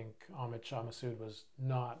 And I think Ahmad Shah Massoud was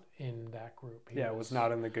not in that group. He was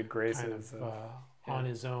not in the good graces. Kind of, on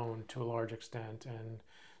his own to a large extent, and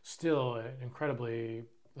still an incredibly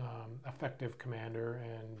effective commander,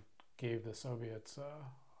 and gave the Soviets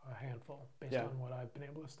a handful based on what I've been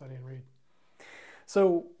able to study and read.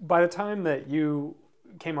 So by the time that you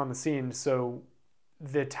came on the scene, so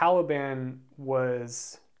the Taliban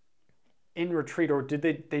was in retreat, or did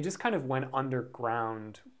they just kind of went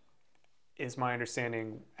underground, is my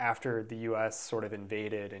understanding, after the U.S. sort of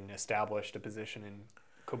invaded and established a position in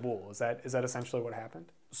Kabul? Is that essentially what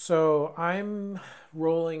happened? So I'm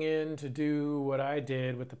rolling in to do what I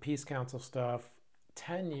did with the Peace Council stuff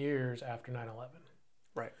 10 years after 9/11.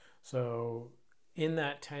 Right. So in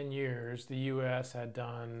that 10 years, the U.S. had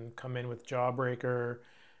come in with Jawbreaker,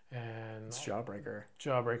 and It's Jawbreaker.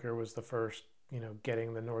 Jawbreaker was the first,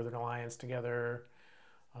 getting the Northern Alliance together,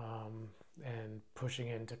 and pushing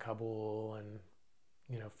into Kabul and,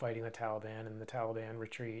 fighting the Taliban and the Taliban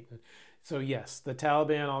retreat. And so yes, the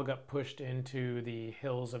Taliban all got pushed into the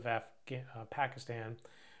hills of Pakistan,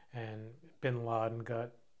 and bin Laden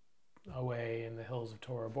got away in the hills of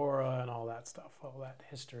Tora Bora and all that stuff, all that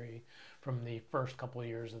history from the first couple of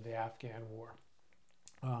years of the Afghan war.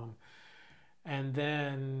 And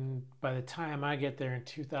then by the time I get there in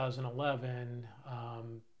 2011,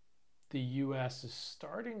 the U.S. is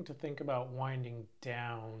starting to think about winding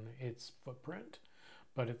down its footprint,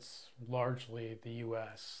 but it's largely the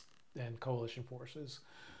U.S. and coalition forces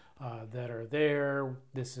that are there.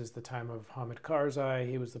 This is the time of Hamid Karzai.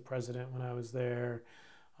 He was the president when I was there.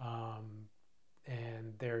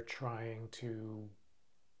 And they're trying to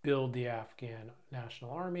build the Afghan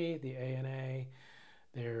National Army, the ANA.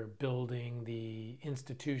 They're building the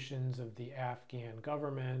institutions of the Afghan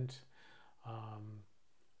government.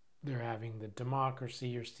 They're having the democracy.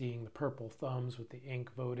 You're seeing the purple thumbs with the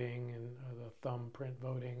ink voting and the thumbprint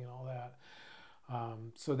voting and all that.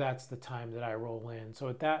 So that's the time that I roll in. So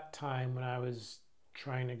at that time, when I was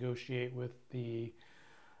trying to negotiate with the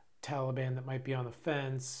Taliban that might be on the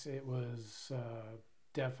fence, it was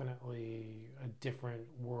definitely a different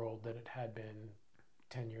world than it had been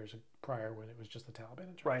 10 years prior when it was just the Taliban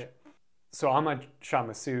in charge. Right. So Ahmad Shah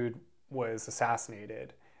Massoud was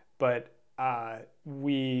assassinated, but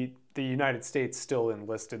the United States still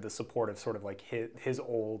enlisted the support of sort of like his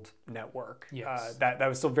old network. Yes. That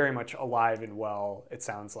was still very much alive and well, it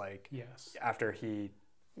sounds like. Yes. After he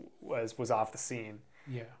was off the scene.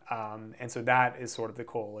 Yeah. And so that is sort of the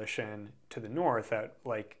coalition to the north that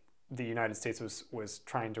like the United States was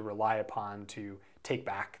trying to rely upon to take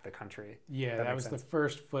back the country. Yeah, that was sense. The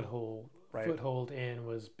first foothold. Right. Foothold in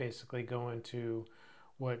was basically going to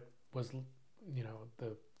what was,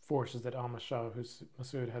 the forces that Ahmad Shah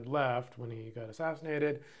Massoud had left when he got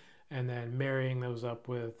assassinated, and then marrying those up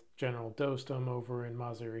with General Dostum over in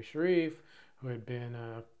Mazar-e Sharif, who had been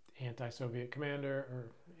an anti-Soviet commander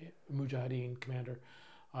or Mujahideen commander,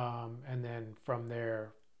 and then from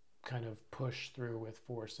there kind of push through with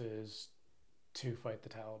forces to fight the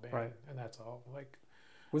Taliban. Right. And that's all like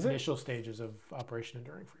was initial stages of Operation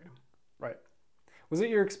Enduring Freedom. Right. Was it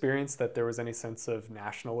your experience that there was any sense of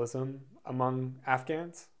nationalism among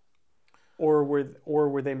Afghans? Or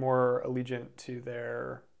were they more allegiant to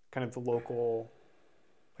their kind of the local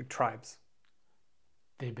like tribes?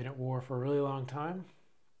 They've been at war for a really long time.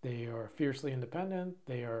 They are fiercely independent.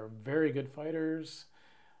 They are very good fighters.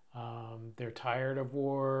 They're tired of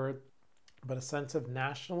war, but a sense of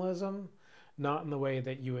nationalism, not in the way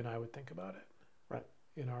that you and I would think about it. Right.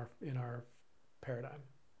 In our paradigm.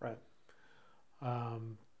 Right.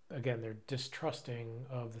 Again, they're distrusting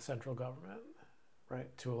of the central government.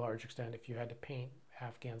 Right. To a large extent, if you had to paint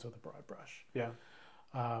Afghans with a broad brush. Yeah.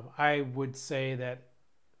 I would say that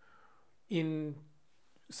in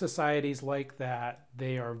societies like that,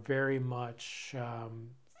 they are very much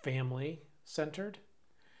family centered,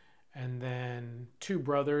 and then two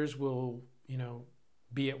brothers will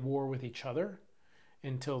be at war with each other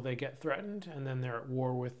until they get threatened, and then they're at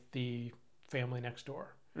war with the family next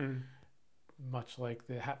door, much like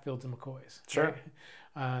the Hatfields and McCoys. Sure. Right?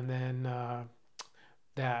 And then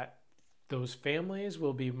that those families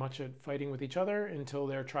will be much at fighting with each other until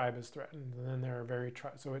their tribe is threatened, and then they're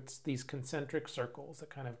so it's these concentric circles that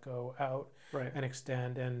kind of go out right. and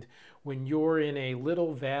extend. And when you're in a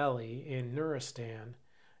little valley in Nuristan,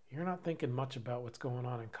 you're not thinking much about what's going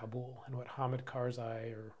on in Kabul and what Hamid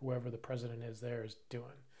Karzai or whoever the president is there is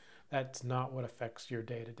doing. That's not what affects your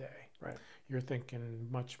day to day. Right. You're thinking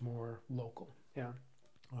much more local. Yeah.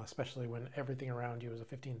 Especially when everything around you is a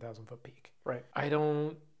 15,000 foot peak. Right. I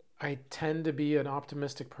tend to be an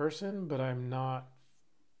optimistic person, but I'm not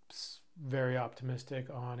very optimistic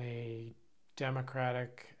on a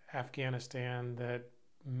democratic Afghanistan that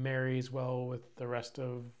marries well with the rest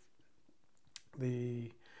of the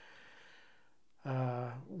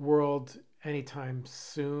world anytime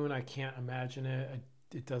soon. I can't imagine it.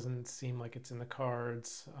 It doesn't seem like it's in the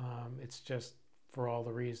cards. It's just for all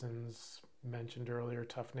the reasons mentioned earlier,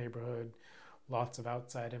 tough neighborhood, lots of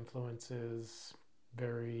outside influences,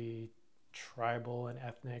 very tribal and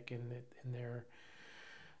ethnic in their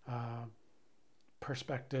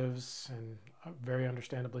perspectives, and very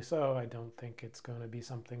understandably so. I don't think it's going to be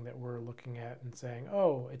something that we're looking at and saying,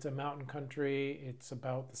 oh, it's a mountain country, it's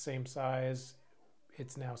about the same size,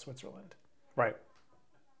 it's now Switzerland. Right.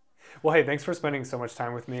 Well, hey, thanks for spending so much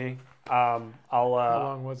time with me. How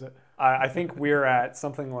long was it? I think we're at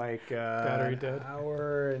something like battery dead. An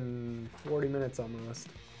hour and 40 minutes almost.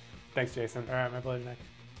 Thanks, Jason. All right, my pleasure, Nick.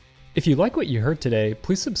 If you like what you heard today,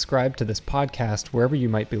 please subscribe to this podcast wherever you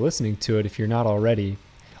might be listening to it if you're not already.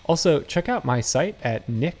 Also, check out my site at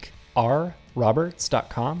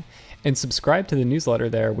nickrroberts.com and subscribe to the newsletter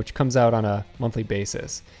there, which comes out on a monthly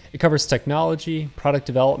basis. It covers technology, product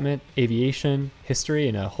development, aviation, history,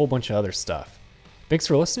 and a whole bunch of other stuff. Thanks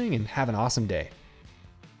for listening and have an awesome day.